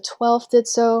 Pius XII did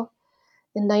so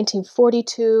in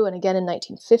 1942 and again in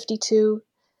 1952.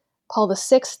 Paul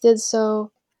VI did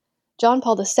so. John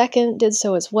Paul II did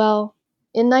so as well.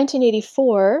 In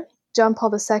 1984, John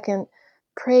Paul II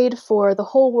prayed for the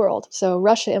whole world, so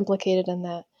Russia implicated in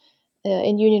that,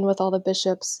 in union with all the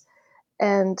bishops,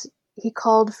 and he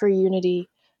called for unity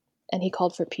and he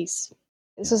called for peace.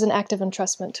 This was an act of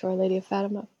entrustment to Our Lady of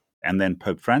Fatima. And then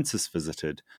Pope Francis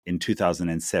visited in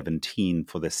 2017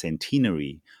 for the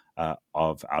centenary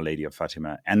of Our Lady of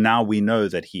Fatima. And now we know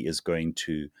that he is going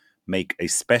to make a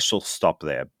special stop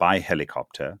there by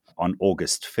helicopter on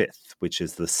August 5th, which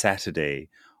is the Saturday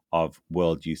of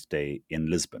World Youth Day in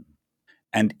Lisbon.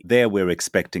 And there we're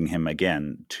expecting him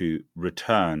again to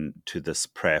return to this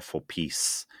prayer for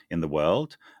peace in the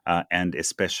world, and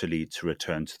especially to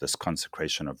return to this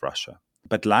consecration of Russia.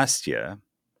 But last year,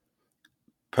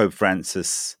 Pope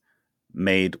Francis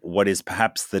made what is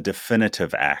perhaps the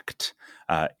definitive act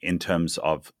in terms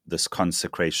of this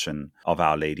consecration of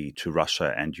Our Lady to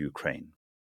Russia and Ukraine.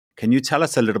 Can you tell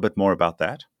us a little bit more about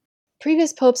that?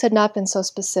 Previous popes had not been so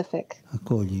specific.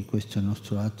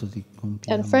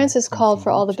 And Francis called for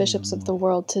all the bishops of the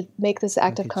world to make this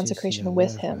act of consecration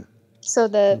with him. So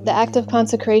the act of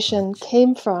consecration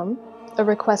came from a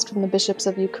request from the bishops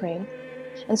of Ukraine.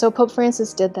 And so Pope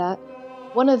Francis did that.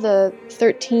 One of the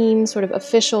 13 sort of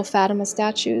official Fatima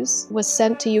statues was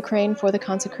sent to Ukraine for the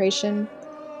consecration.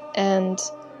 And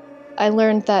I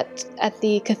learned that at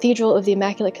the Cathedral of the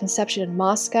Immaculate Conception in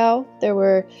Moscow, there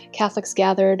were Catholics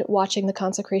gathered watching the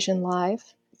consecration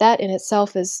live. That in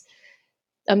itself is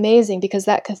amazing because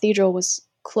that cathedral was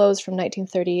closed from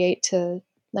 1938 to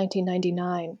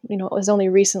 1999. It was only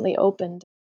recently opened.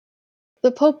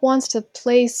 The Pope wants to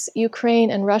place Ukraine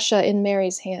and Russia in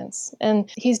Mary's hands. And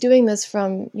he's doing this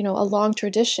from, a long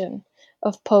tradition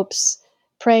of popes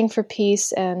praying for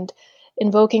peace and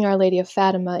invoking Our Lady of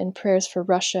Fatima in prayers for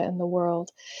Russia and the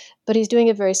world. But he's doing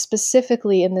it very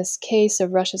specifically in this case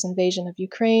of Russia's invasion of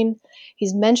Ukraine.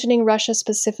 He's mentioning Russia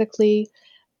specifically,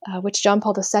 which John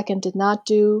Paul II did not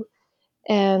do.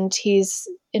 And he's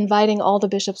inviting all the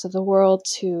bishops of the world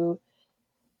to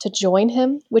join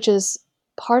him, which is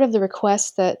part of the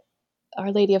request that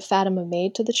Our Lady of Fatima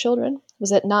made to the children,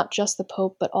 was that not just the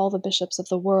Pope, but all the bishops of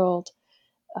the world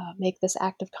make this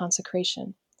act of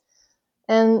consecration.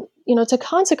 And, to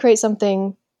consecrate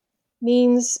something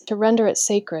means to render it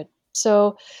sacred.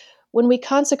 So when we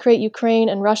consecrate Ukraine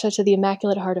and Russia to the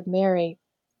Immaculate Heart of Mary,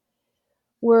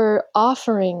 we're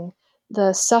offering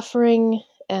the suffering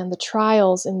and the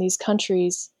trials in these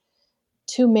countries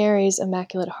to Mary's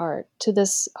Immaculate Heart, to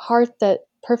this heart that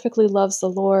perfectly loves the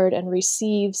Lord and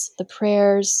receives the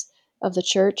prayers of the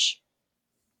Church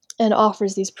and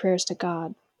offers these prayers to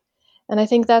God. And I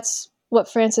think that's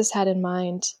what Francis had in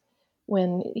mind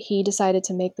when he decided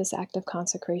to make this act of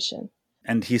consecration.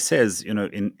 And he says,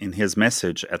 in his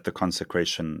message at the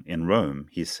consecration in Rome,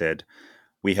 he said,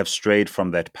 "We have strayed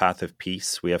from that path of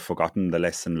peace. We have forgotten the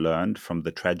lesson learned from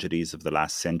the tragedies of the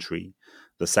last century,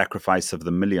 the sacrifice of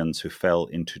the millions who fell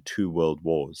into 2 world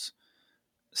wars.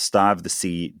 Starve the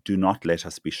sea, do not let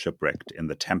us be shipwrecked in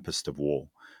the tempest of war.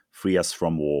 Free us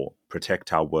from war,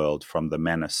 protect our world from the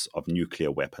menace of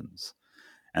nuclear weapons."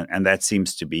 And that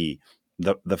seems to be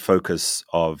the focus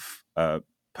of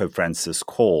Pope Francis'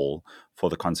 call for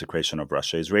the consecration of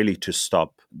Russia, is really to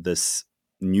stop this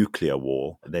nuclear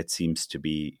war that seems to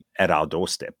be at our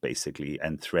doorstep, basically,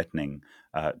 and threatening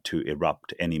to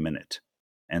erupt any minute.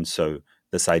 And so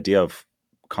this idea of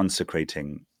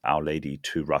consecrating Our Lady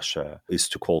to Russia is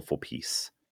to call for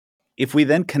peace. If we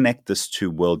then connect this to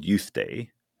World Youth Day,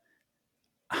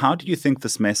 how do you think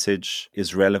this message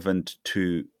is relevant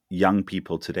to young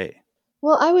people today?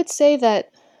 Well, I would say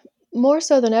that more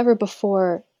so than ever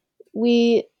before,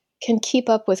 we can keep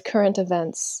up with current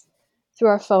events through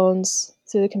our phones,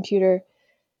 through the computer,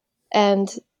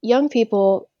 and young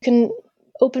people can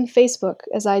open Facebook,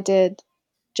 as I did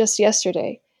just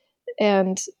yesterday,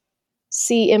 and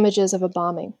see images of a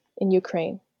bombing in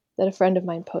Ukraine that a friend of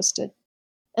mine posted.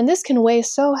 And this can weigh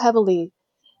so heavily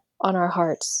on our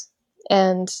hearts.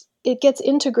 And it gets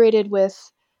integrated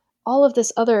with all of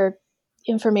this other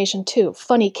information too.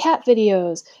 Funny cat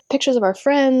videos, pictures of our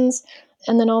friends,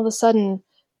 and then all of a sudden,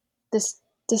 this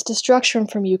destruction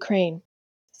from Ukraine.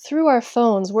 Through our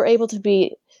phones, we're able to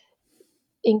be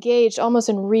engaged almost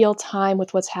in real time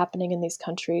with what's happening in these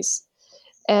countries.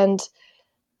 And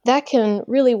that can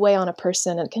really weigh on a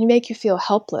person. It can make you feel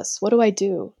helpless. What do I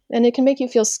do? And it can make you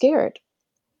feel scared.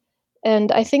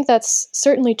 And I think that's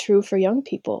certainly true for young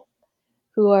people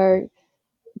who are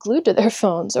glued to their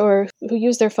phones or who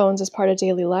use their phones as part of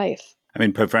daily life. I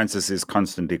mean, Pope Francis is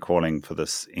constantly calling for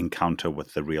this encounter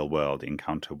with the real world,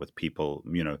 encounter with people,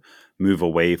 move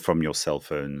away from your cell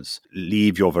phones,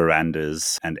 leave your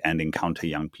verandas and encounter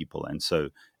young people. And so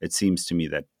it seems to me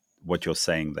that what you're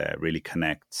saying there really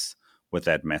connects with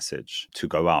that message to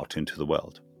go out into the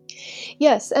world.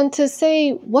 Yes, and to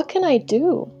say, what can I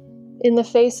do in the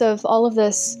face of all of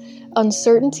this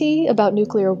uncertainty about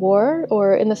nuclear war,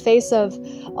 or in the face of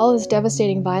all this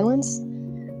devastating violence?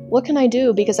 What can I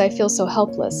do because I feel so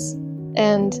helpless?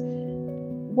 And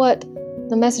what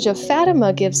the message of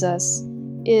Fatima gives us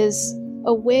is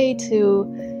a way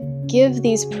to give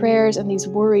these prayers and these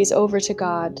worries over to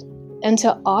God and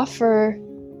to offer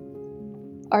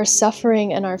our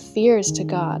suffering and our fears to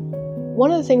God.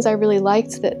 One of the things I really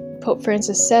liked that Pope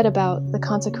Francis said about the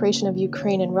consecration of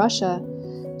Ukraine and Russia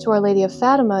to Our Lady of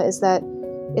Fatima is that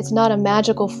it's not a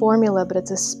magical formula, but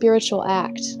it's a spiritual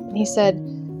act. And he said,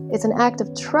 it's an act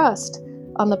of trust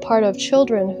on the part of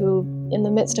children who, in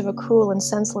the midst of a cruel and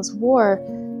senseless war,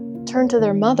 turn to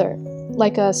their mother,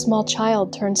 like a small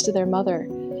child turns to their mother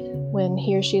when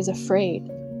he or she is afraid.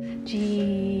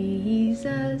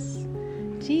 Jesus,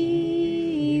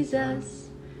 Jesus,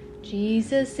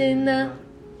 Jesus in the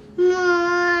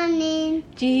morning,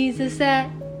 Jesus at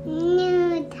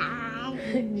noontime,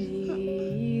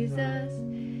 Jesus.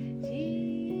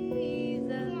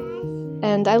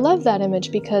 And I love that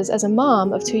image because as a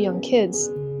mom of 2 young kids,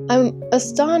 I'm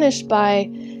astonished by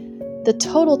the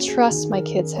total trust my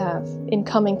kids have in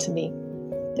coming to me.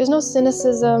 There's no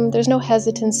cynicism, there's no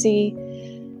hesitancy.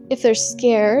 If they're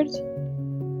scared,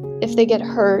 if they get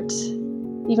hurt,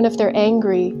 even if they're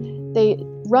angry, they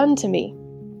run to me.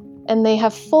 And they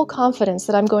have full confidence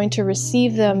that I'm going to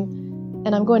receive them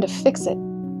and I'm going to fix it.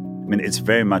 I mean, it's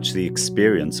very much the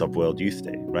experience of World Youth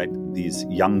Day, right? These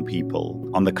young people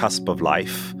on the cusp of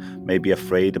life, maybe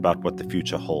afraid about what the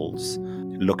future holds,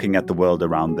 looking at the world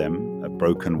around them, a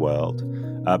broken world,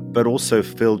 but also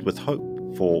filled with hope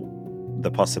for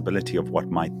the possibility of what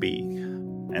might be.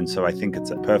 And so I think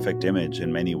it's a perfect image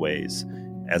in many ways,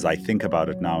 as I think about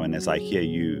it now and as I hear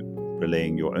you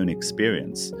relaying your own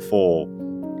experience for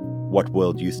what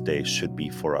World Youth Day should be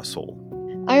for us all.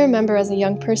 I remember as a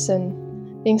young person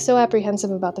being so apprehensive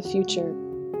about the future,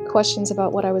 questions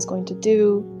about what I was going to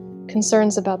do,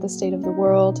 concerns about the state of the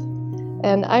world.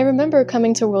 And I remember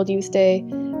coming to World Youth Day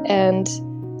and,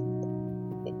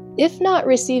 if not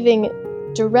receiving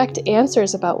direct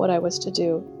answers about what I was to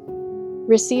do,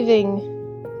 receiving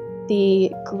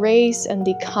the grace and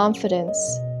the confidence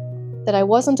that I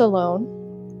wasn't alone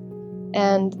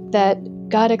and that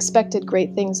God expected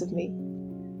great things of me.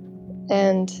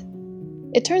 And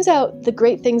it turns out the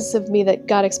great things of me that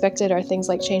God expected are things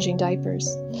like changing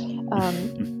diapers.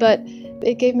 But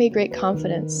it gave me great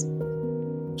confidence.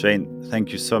 Jane,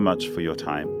 thank you so much for your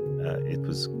time. It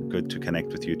was good to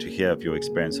connect with you, to hear of your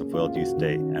experience of World Youth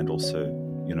Day and also,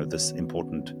 this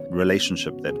important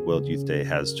relationship that World Youth Day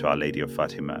has to Our Lady of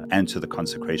Fatima and to the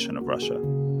consecration of Russia.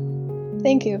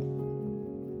 Thank you.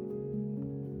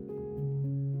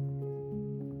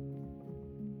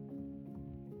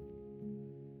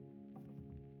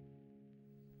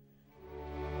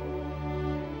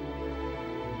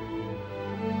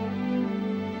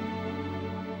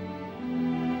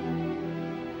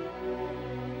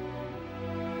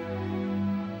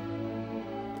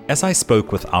 As I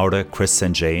spoke with Aura, Chris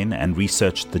and Jane and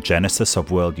researched the genesis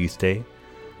of World Youth Day,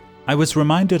 I was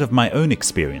reminded of my own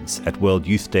experience at World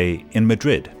Youth Day in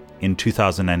Madrid in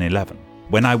 2011,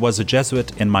 when I was a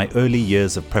Jesuit in my early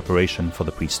years of preparation for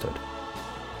the priesthood.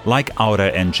 Like Aura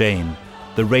and Jane,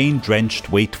 The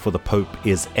rain-drenched wait for the Pope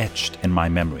is etched in my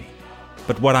memory.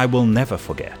 But what I will never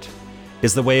forget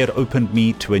is the way it opened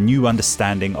me to a new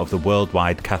understanding of the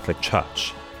worldwide Catholic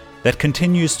Church that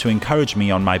continues to encourage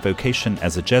me on my vocation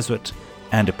as a Jesuit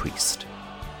and a priest.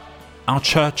 Our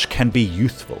church can be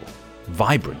youthful,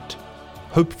 vibrant,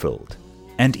 hope-filled,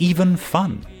 and even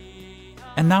fun.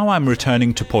 And now I'm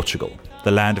returning to Portugal,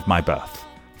 the land of my birth,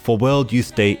 for World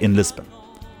Youth Day in Lisbon,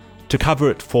 to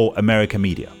cover it for America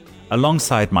Media,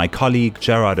 alongside my colleague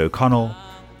Gerard O'Connell,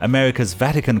 America's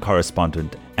Vatican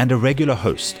correspondent and a regular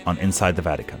host on Inside the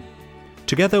Vatican.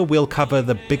 Together we'll cover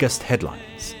the biggest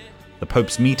headlines: the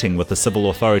Pope's meeting with the civil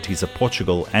authorities of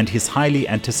Portugal and his highly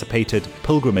anticipated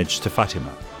pilgrimage to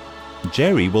Fatima.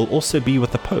 Jerry will also be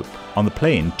with the Pope on the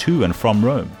plane to and from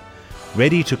Rome,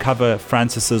 ready to cover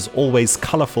Francis's always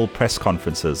colourful press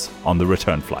conferences on the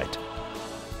return flight.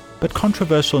 But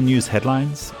controversial news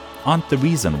headlines aren't the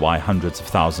reason why hundreds of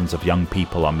thousands of young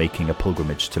people are making a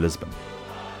pilgrimage to Lisbon.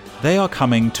 They are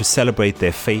coming to celebrate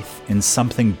their faith in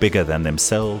something bigger than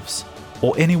themselves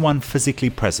or anyone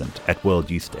physically present at World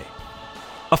Youth Day.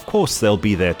 Of course, they'll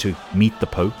be there to meet the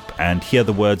Pope and hear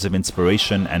the words of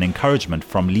inspiration and encouragement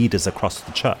from leaders across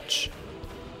the church.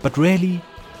 But really,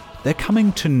 they're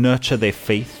coming to nurture their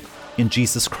faith in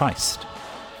Jesus Christ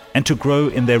and to grow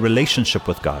in their relationship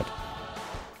with God.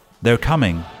 They're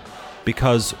coming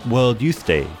because World Youth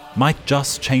Day might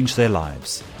just change their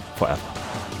lives forever.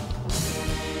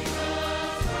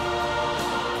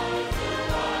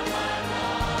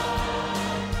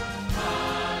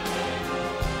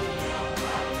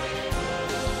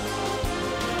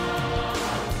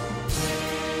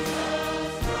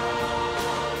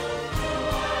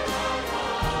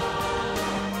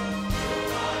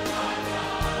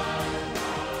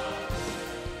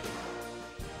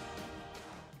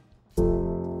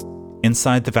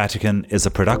 Inside the Vatican is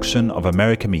a production of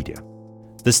America Media.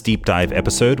 This deep dive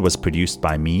episode was produced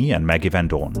by me and Maggie Van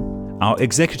Dorn. Our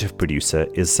executive producer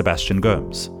is Sebastian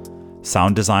Gomes.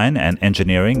 Sound design and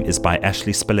engineering is by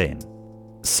Ashley Spillane.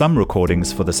 Some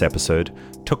recordings for this episode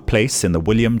took place in the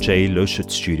William J.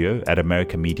 Loschutz studio at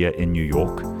America Media in New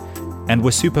York and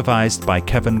were supervised by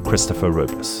Kevin Christopher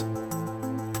Robus.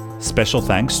 Special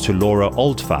thanks to Laura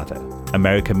Oldfather,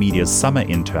 America Media's summer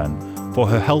intern, for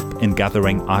her help in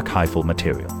gathering archival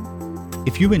material.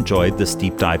 If you enjoyed this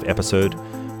deep dive episode,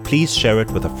 please share it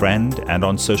with a friend and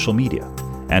on social media.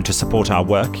 And to support our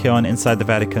work here on Inside the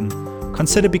Vatican,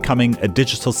 consider becoming a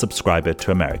digital subscriber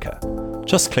to America.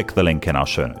 Just click the link in our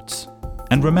show notes.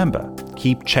 And remember,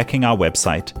 keep checking our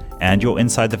website and your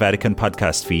Inside the Vatican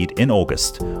podcast feed in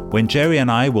August, when Jerry and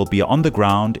I will be on the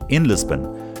ground in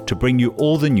Lisbon to bring you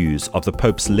all the news of the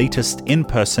Pope's latest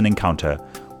in-person encounter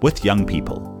with young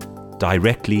people,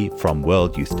 directly from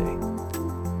World Youth Day.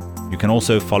 You can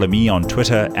also follow me on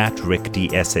Twitter at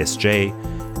RickDSSJ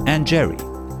and Jerry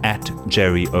at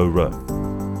Jerry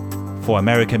O'Rome. For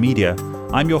America Media,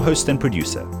 I'm your host and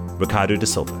producer, Ricardo da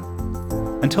Silva.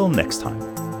 Until next time.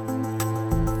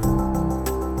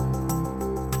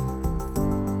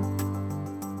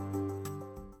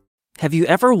 Have you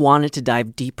ever wanted to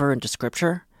dive deeper into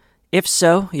Scripture? If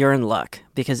so, you're in luck,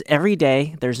 because every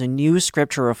day there's a new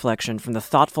Scripture reflection from the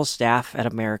thoughtful staff at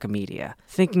America Media,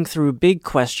 thinking through big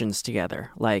questions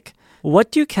together, like,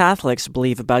 what do Catholics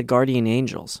believe about guardian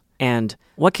angels? And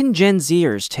what can Gen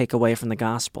Zers take away from the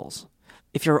Gospels?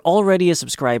 If you're already a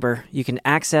subscriber, you can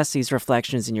access these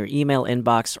reflections in your email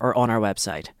inbox or on our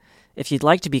website. If you'd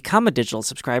like to become a digital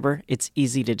subscriber, it's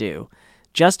easy to do.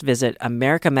 Just visit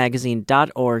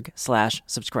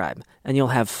americamagazine.org/subscribe, and you'll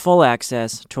have full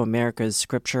access to America's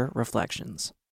Scripture reflections.